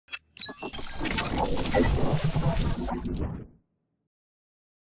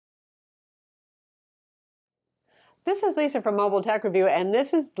This is Lisa from Mobile Tech Review, and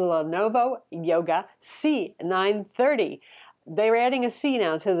this is the Lenovo Yoga C930. They're adding a C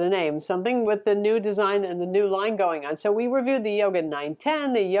now to the name, something with the new design and the new line going on. So we reviewed the Yoga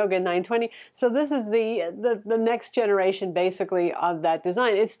 910, the Yoga 920. So this is the next generation, basically, of that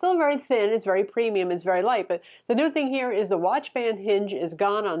design. It's still very thin, it's very premium, it's very light. But the new thing here is the watch band hinge is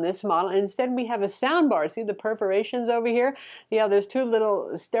gone on this model. Instead, we have a sound bar. See the perforations over here? Yeah, there's two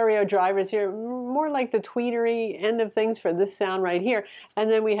little stereo drivers here, more like the tweetery end of things for this sound right here. And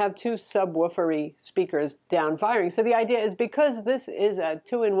then we have two subwoofery speakers down firing. So the idea is because this is a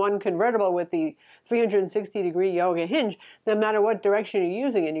 2-in-1 convertible with the 360-degree yoga hinge, no matter what direction you're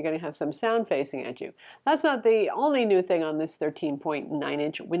using it, you're going to have some sound facing at you. That's not the only new thing on this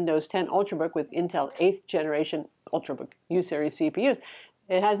 13.9-inch Windows 10 Ultrabook with Intel 8th generation Ultrabook U-series CPUs.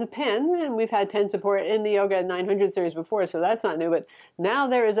 It has a pen, and we've had pen support in the Yoga 900 series before, so that's not new, but now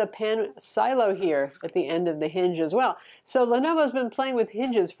there is a pen silo here at the end of the hinge as well. So Lenovo's been playing with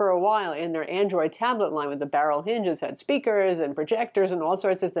hinges for a while in their Android tablet line with the barrel hinges, had speakers and projectors and all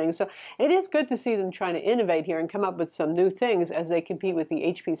sorts of things. So it is good to see them trying to innovate here and come up with some new things as they compete with the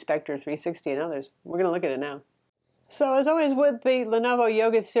HP Spectre 360 and others. We're going to look at it now. So as always with the Lenovo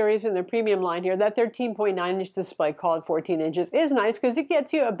Yoga series in the premium line here, that 13.9-inch display called 14 inches is nice because it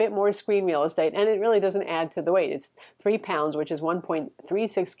gets you a bit more screen real estate and it really doesn't add to the weight. It's 3 pounds, which is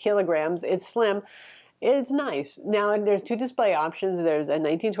 1.36 kilograms. It's slim. It's nice. Now, there's two display options. There's a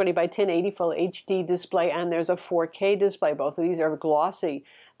 1920 by 1080 full HD display, and there's a 4K display. Both of these are glossy,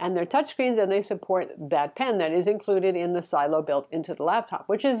 and they're touchscreens, and they support that pen that is included in the silo built into the laptop,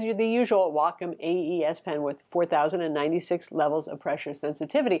 which is the usual Wacom AES pen with 4,096 levels of pressure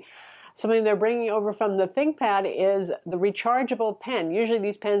sensitivity. Something they're bringing over from the ThinkPad is the rechargeable pen. Usually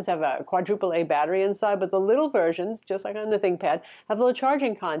these pens have a quadruple A battery inside, but the little versions, just like on the ThinkPad, have little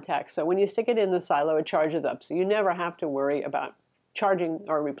charging contacts. So when you stick it in the silo, it charges up. So you never have to worry about charging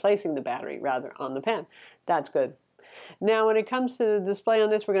or replacing the battery, rather, on the pen. That's good. Now, when it comes to the display on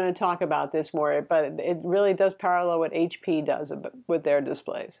this, we're going to talk about this more, but it really does parallel what HP does with their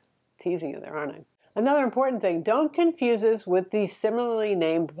displays. Teasing you there, aren't I? Another important thing, don't confuse this with the similarly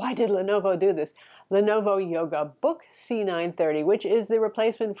named, why did Lenovo do this? Lenovo Yoga Book C930, which is the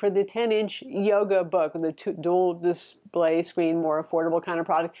replacement for the 10-inch Yoga Book, the dual display screen, more affordable kind of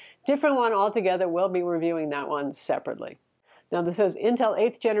product. Different one altogether. We'll be reviewing that one separately. Now this says Intel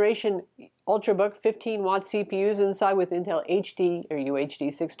 8th generation Ultrabook 15-watt CPUs inside with Intel HD or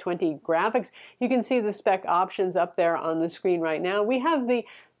UHD 620 graphics. You can see the spec options up there on the screen right now. We have the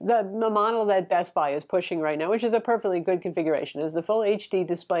model that Best Buy is pushing right now, which is a perfectly good configuration. It's the full HD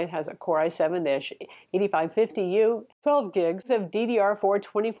display. It has a Core i7-8550U, 12 gigs of DDR4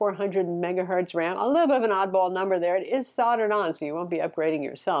 2400 megahertz RAM. A little bit of an oddball number there. It is soldered on, so you won't be upgrading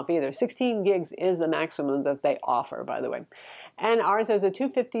yourself either. 16 gigs is the maximum that they offer, by the way. And ours has a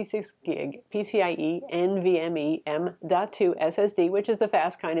 256 gig PCIe NVMe M.2 SSD, which is the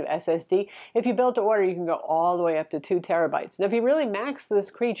fast kind of SSD. If you build to order, you can go all the way up to 2 terabytes. Now, if you really max this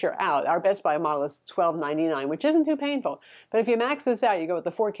creature out, our Best Buy model is $12.99, which isn't too painful. But if you max this out, you go with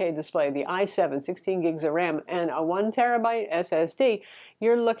the 4K display, the i7, 16 gigs of RAM, and a 1 terabyte SSD,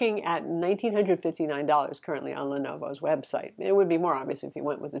 you're looking at $1,959 currently on Lenovo's website. It would be more obvious if you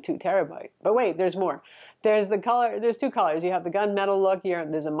went with the 2 terabyte. But wait, there's more. There's the color. There's two colors. You have the gunmetal look here.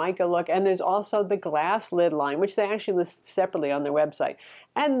 There's a mica look, and there's also the glass lid line, which they actually list separately on their website.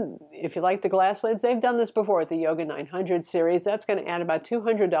 And if you like the glass lids, they've done this before with the Yoga 900 series. That's going to add about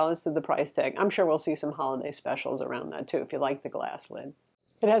 $200 to the price tag. I'm sure we'll see some holiday specials around that too, if you like the glass lid.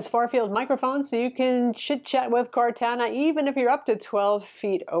 It has far-field microphones, so you can chit-chat with Cortana even if you're up to 12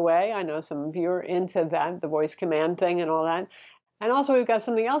 feet away. I know some of you are into that, the voice command thing and all that. And also we've got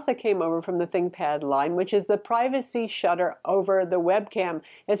something else that came over from the ThinkPad line, which is the privacy shutter over the webcam.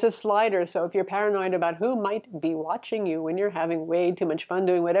 It's a slider, so if you're paranoid about who might be watching you when you're having way too much fun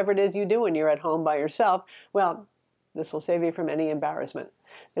doing whatever it is you do when you're at home by yourself, well, this will save you from any embarrassment.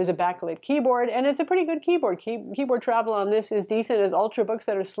 There's a backlit keyboard, and it's a pretty good keyboard. Keyboard travel on this is decent. As Ultrabooks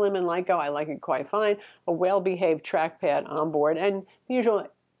that are slim and light go, I like it quite fine. A well-behaved trackpad on board, and the usual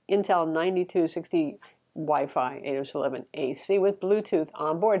Intel 9260 Wi-Fi 802.11 AC with Bluetooth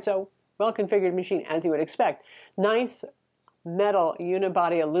on board. So well-configured machine as you would expect. Nice metal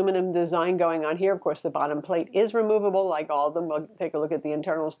unibody aluminum design going on here. Of course, the bottom plate is removable like all of them. We'll take a look at the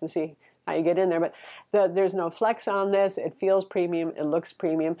internals to see how you get in there. But there's no flex on this. It feels premium. It looks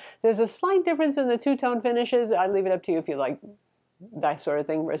premium. There's a slight difference in the two-tone finishes. I'd leave it up to you if you like that sort of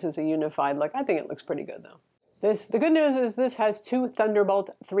thing versus a unified look. I think it looks pretty good, though. The good news is this has two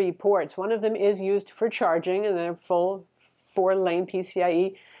Thunderbolt 3 ports. One of them is used for charging, and they're full 4-lane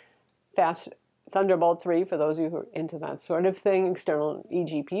PCIe fast Thunderbolt 3, for those of you who are into that sort of thing, external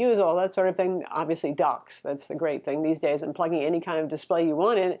eGPUs, all that sort of thing, obviously docks. That's the great thing these days, and plugging any kind of display you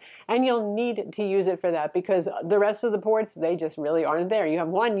want in, and you'll need to use it for that because the rest of the ports, they just really aren't there. You have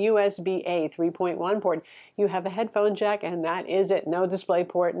one USB-A 3.1 port, you have a headphone jack, and that is it. No display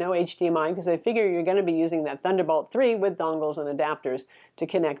port, no HDMI, because I figure you're going to be using that Thunderbolt 3 with dongles and adapters to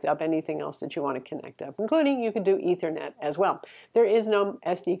connect up anything else that you want to connect up, including you could do Ethernet as well. There is no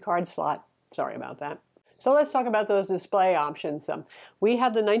SD card slot. Sorry about that. So let's talk about those display options. We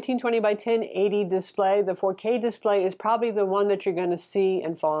have the 1920 by 1080 display. The 4K display is probably the one that you're going to see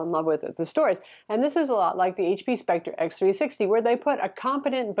and fall in love with at the stores. And this is a lot like the HP Spectre X360, where they put a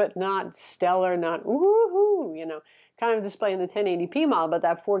competent but not stellar, not woohoo, kind of display in the 1080p model, but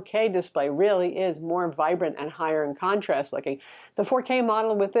that 4K display really is more vibrant and higher in contrast looking. The 4K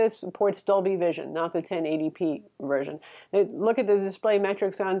model with this supports Dolby Vision, not the 1080p version. Look at the display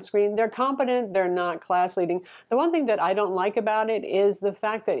metrics on screen. They're competent, they're not class leading. The one thing that I don't like about it is the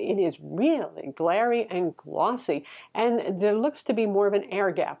fact that it is really glary and glossy, and there looks to be more of an air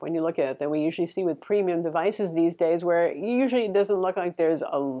gap when you look at it than we usually see with premium devices these days, where usually it doesn't look like there's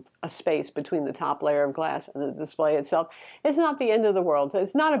a space between the top layer of glass and the display itself. It's not the end of the world.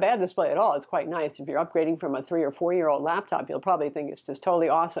 It's not a bad display at all. It's quite nice. If you're upgrading from a 3 or 4-year-old laptop, you'll probably think it's just totally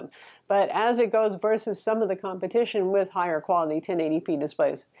awesome. But as it goes versus some of the competition with higher quality 1080p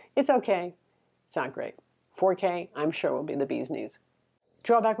displays, it's okay. It's not great. 4K, I'm sure, will be the bee's knees.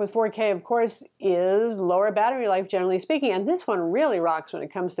 Drawback with 4K, of course, is lower battery life, generally speaking, and this one really rocks when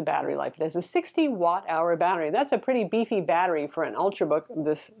it comes to battery life. It has a 60 watt-hour battery. That's a pretty beefy battery for an Ultrabook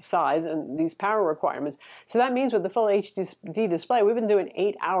this size and these power requirements. So that means with the full HD display, we've been doing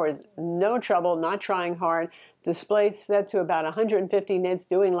 8 hours, no trouble, not trying hard. Display set to about 150 nits,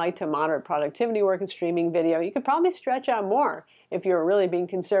 doing light to moderate productivity work and streaming video. You could probably stretch out more if you're really being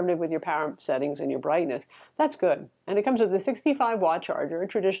conservative with your power settings and your brightness. That's good. And it comes with a 65-watt charger, a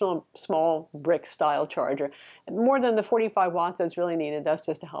traditional small brick-style charger. More than the 45 watts that's really needed. That's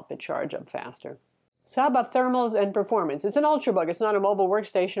just to help it charge up faster. So how about thermals and performance? It's an Ultrabook. It's not a mobile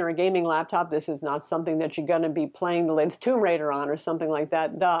workstation or a gaming laptop. This is not something that you're going to be playing the latest Tomb Raider on or something like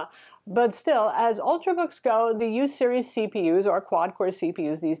that. Duh. But still, as Ultrabooks go, the U-series CPUs are quad-core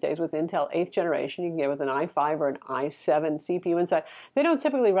CPUs these days with Intel 8th generation. You can get with an i5 or an i7 CPU inside. They don't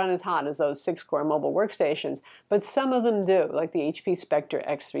typically run as hot as those 6-core mobile workstations, but some of them do, like the HP Spectre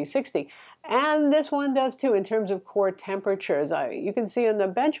X360. And this one does too in terms of core temperatures. You can see in the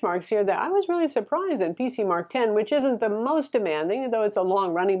benchmarks here that I was really surprised in PC Mark 10, which isn't the most demanding, though it's a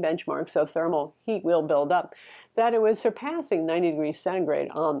long-running benchmark, so thermal heat will build up, that it was surpassing 90 degrees centigrade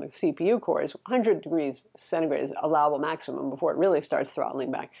on the CPU cores. 100 degrees centigrade is allowable maximum before it really starts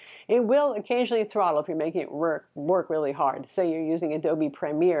throttling back. It will occasionally throttle if you're making it work really hard. Say you're using Adobe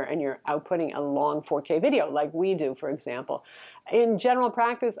Premiere and you're outputting a long 4K video like we do, for example. In general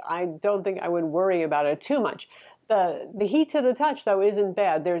practice, I don't think I would worry about it too much. The heat to the touch, though, isn't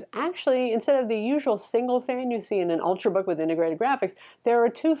bad. There's actually, instead of the usual single fan you see in an Ultrabook with integrated graphics, there are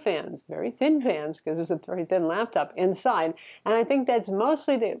 2 fans, very thin fans, because it's a very thin laptop, inside. And I think that's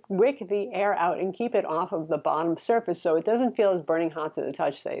mostly to wick the air out and keep it off of the bottom surface so it doesn't feel as burning hot to the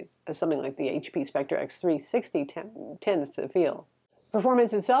touch, say, as something like the HP Spectre X360 tends to feel.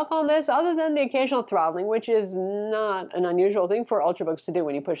 Performance itself on this, other than the occasional throttling, which is not an unusual thing for Ultrabooks to do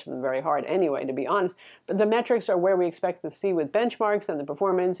when you push them very hard anyway, to be honest. But the metrics are where we expect to see with benchmarks, and the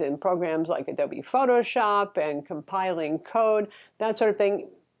performance in programs like Adobe Photoshop and compiling code, that sort of thing,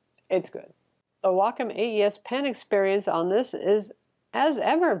 it's good. The Wacom AES pen experience on this is, as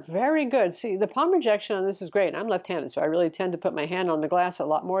ever, very good. See, the palm rejection on this is great. I'm left-handed, so I really tend to put my hand on the glass a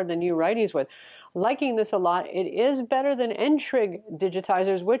lot more than you righties would. Liking this a lot. It is better than N-Trig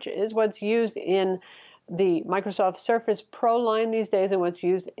digitizers, which is what's used in the Microsoft Surface Pro line these days and what's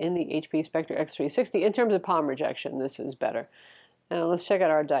used in the HP Spectre X360. In terms of palm rejection, this is better. Now let's check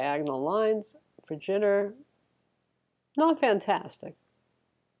out our diagonal lines for jitter. Not fantastic.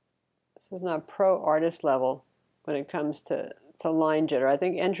 This is not pro artist level when it comes to line jitter. I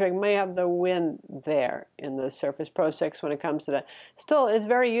think N-Trig may have the win there in the Surface Pro 6 when it comes to that. Still, it's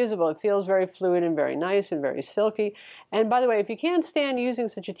very usable. It feels very fluid and very nice and very silky. And by the way, if you can't stand using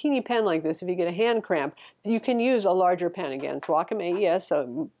such a teeny pen like this, if you get a hand cramp, you can use a larger pen. Again, it's Wacom AES,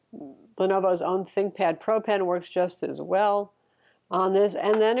 so Lenovo's own ThinkPad Pro pen works just as well. on this.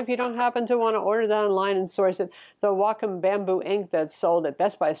 And then if you don't happen to want to order that online and source it, the Wacom bamboo ink that's sold at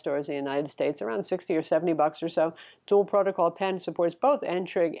Best Buy stores in the United States, around 60 or 70 bucks or so, dual protocol pen, supports both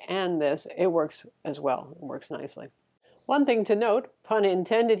N-Trig and this. It works as well. It works nicely. One thing to note, pun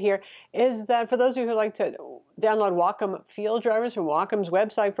intended here, is that for those of you who like to download Wacom field drivers from Wacom's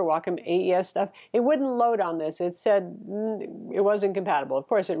website for Wacom AES stuff, it wouldn't load on this. It said it wasn't compatible. Of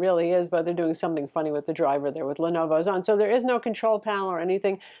course, it really is, but they're doing something funny with the driver there with Lenovo's on. So there is no control panel or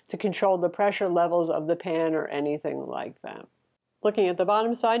anything to control the pressure levels of the pen or anything like that. Looking at the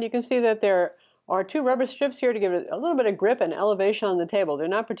bottom side, you can see that there are two rubber strips here to give it a little bit of grip and elevation on the table. They're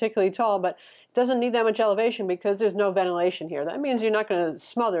not particularly tall, but it doesn't need that much elevation because there's no ventilation here. That means you're not going to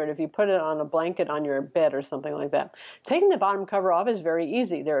smother it if you put it on a blanket on your bed or something like that. Taking the bottom cover off is very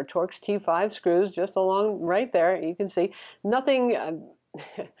easy. There are Torx T5 screws just along right there. You can see nothing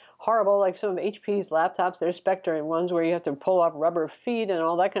horrible like some of HP's laptops. There's Spectre and ones where you have to pull off rubber feet and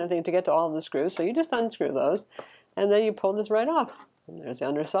all that kind of thing to get to all of the screws. So you just unscrew those, and then you pull this right off. And there's the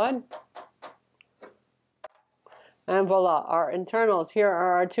underside. And voila, our internals. Here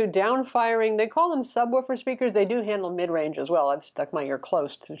are our two down-firing, they call them subwoofer speakers. They do handle mid-range as well. I've stuck my ear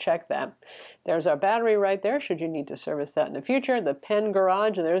close to check that. There's our battery right there, should you need to service that in the future. The pen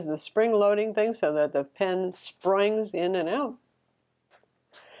garage, and there's the spring loading thing so that the pen springs in and out.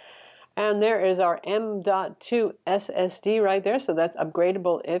 And there is our M.2 SSD right there, so that's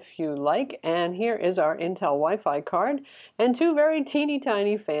upgradable if you like. And here is our Intel Wi-Fi card, and two very teeny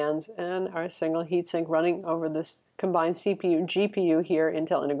tiny fans, and our single heatsink running over this combined CPU, GPU here,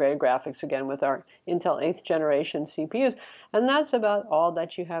 Intel Integrated Graphics again with our Intel 8th generation CPUs. And that's about all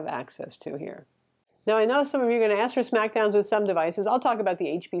that you have access to here. Now, I know some of you are going to ask for smackdowns with some devices. I'll talk about the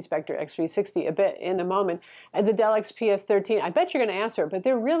HP Spectre X360 a bit in a moment. And the Dell XPS 13, I bet you're going to answer, but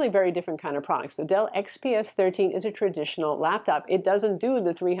they're really very different kind of products. The Dell XPS 13 is a traditional laptop. It doesn't do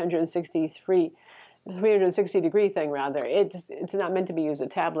the 360-degree thing, rather. It's not meant to be used as a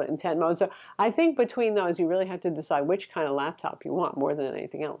tablet in 10 mode. So I think between those, you really have to decide which kind of laptop you want more than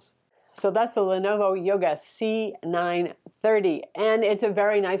anything else. So that's the Lenovo Yoga C930, and it's a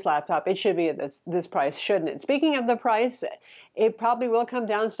very nice laptop. It should be at this price, shouldn't it? Speaking of the price, it probably will come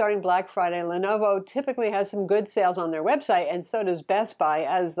down starting Black Friday. Lenovo typically has some good sales on their website, and so does Best Buy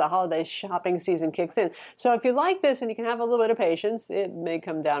as the holiday shopping season kicks in. So if you like this and you can have a little bit of patience, it may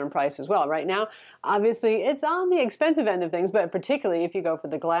come down in price as well. Right now, obviously, it's on the expensive end of things, but particularly if you go for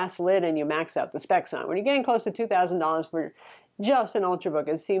the glass lid and you max out the specs on. When you're getting close to $2,000 for just an Ultrabook,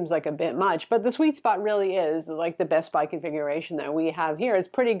 it seems like a bit much, but the sweet spot really is like the Best Buy configuration that we have here. It's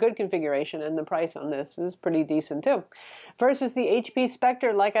pretty good configuration, and the price on this is pretty decent too. Versus the HP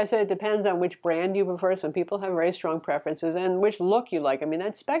Spectre, like I said, it depends on which brand you prefer. Some people have very strong preferences and which look you like. I mean,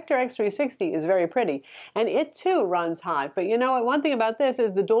 that Spectre X360 is very pretty, and it too runs hot. But you know what? One thing about this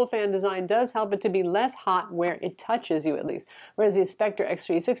is the dual fan design does help it to be less hot where it touches you, at least, whereas the Spectre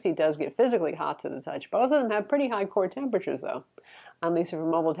X360 does get physically hot to the touch. Both of them have pretty high core temperatures, though. I'm Lisa from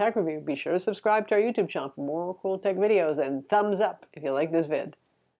Mobile Tech Review. Be sure to subscribe to our YouTube channel for more cool tech videos, and thumbs up if you like this vid.